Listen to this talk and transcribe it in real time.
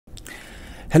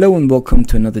Hello and welcome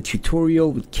to another tutorial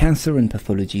with Cancer and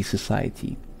Pathology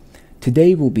Society.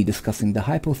 Today we'll be discussing the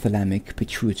hypothalamic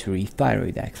pituitary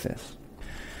thyroid axis.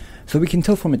 So we can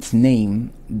tell from its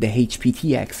name, the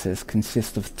HPT axis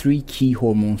consists of three key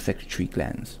hormone secretory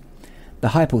glands. The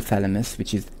hypothalamus,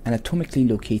 which is anatomically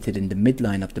located in the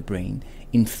midline of the brain,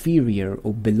 inferior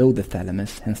or below the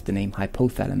thalamus, hence the name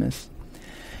hypothalamus.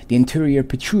 The anterior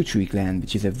pituitary gland,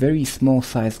 which is a very small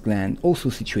sized gland also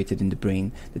situated in the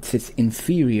brain that sits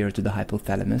inferior to the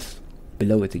hypothalamus,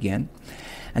 below it again.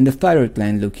 And the thyroid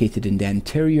gland located in the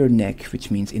anterior neck,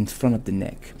 which means in front of the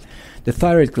neck. The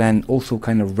thyroid gland also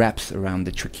kind of wraps around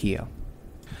the trachea.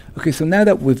 Okay, so now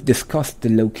that we've discussed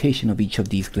the location of each of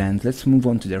these glands, let's move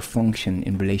on to their function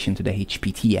in relation to the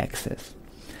HPT axis.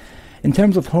 In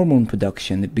terms of hormone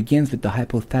production, it begins with the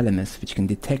hypothalamus, which can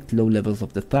detect low levels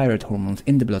of the thyroid hormones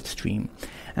in the bloodstream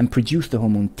and produce the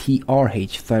hormone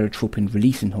TRH, thyrotropin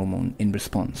releasing hormone, in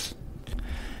response.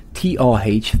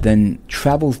 TRH then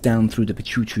travels down through the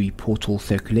pituitary portal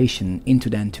circulation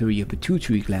into the anterior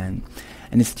pituitary gland,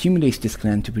 and it stimulates this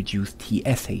gland to produce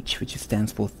TSH, which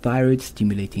stands for thyroid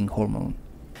stimulating hormone.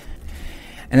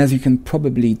 And as you can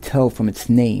probably tell from its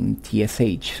name,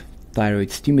 TSH,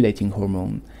 thyroid stimulating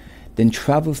hormone, then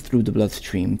travels through the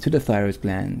bloodstream to the thyroid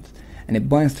gland, and it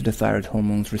binds to the thyroid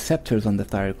hormones receptors on the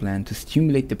thyroid gland to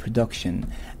stimulate the production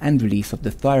and release of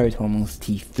the thyroid hormones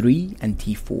T3 and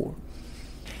T4.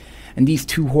 And these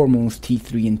two hormones,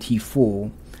 T3 and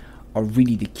T4, are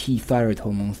really the key thyroid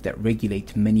hormones that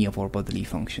regulate many of our bodily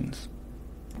functions.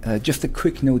 Just a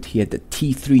quick note here that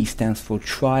T3 stands for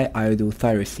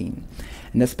triiodotyrosine,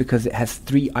 and that's because it has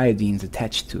three iodines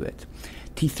attached to it.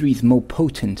 T3 is more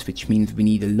potent, which means we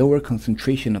need a lower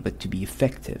concentration of it to be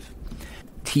effective.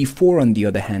 T4, on the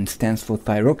other hand, stands for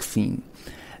thyroxine,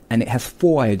 and it has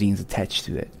four iodines attached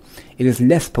to it. It is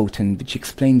less potent, which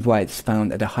explains why it's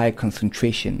found at a higher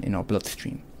concentration in our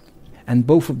bloodstream. And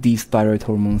both of these thyroid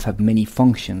hormones have many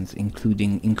functions,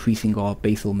 including increasing our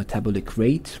basal metabolic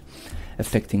rate,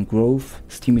 affecting growth,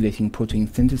 stimulating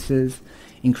protein synthesis,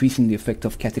 increasing the effect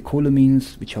of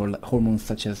catecholamines, which are hormones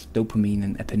such as dopamine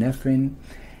and epinephrine,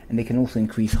 and they can also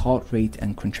increase heart rate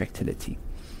and contractility.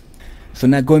 So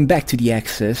now going back to the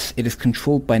axis, it is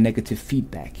controlled by negative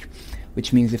feedback,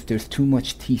 which means if there's too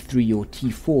much T3 or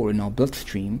T4 in our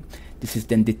bloodstream, this is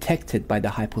then detected by the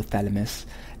hypothalamus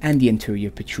and the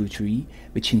anterior pituitary,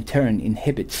 which in turn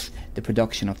inhibits the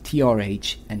production of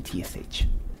TRH and TSH.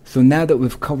 So now that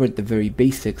we've covered the very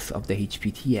basics of the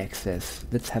HPT axis,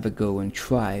 let's have a go and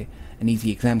try an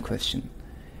easy exam question.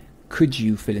 Could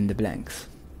you fill in the blanks?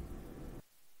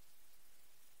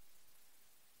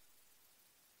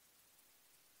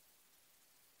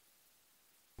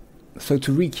 So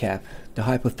to recap, the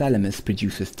hypothalamus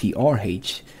produces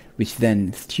TRH, which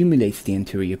then stimulates the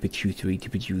anterior pituitary to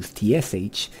produce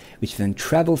TSH, which then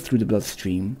travels through the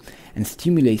bloodstream and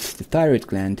stimulates the thyroid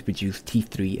gland to produce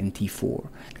T3 and T4.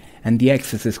 And the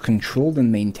axis is controlled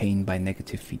and maintained by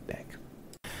negative feedback.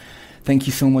 Thank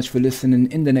you so much for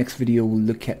listening. In the next video, we'll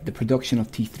look at the production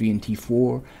of T3 and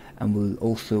T4, and we'll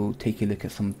also take a look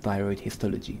at some thyroid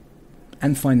histology.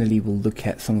 And finally, we'll look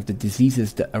at some of the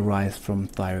diseases that arise from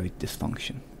thyroid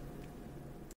dysfunction.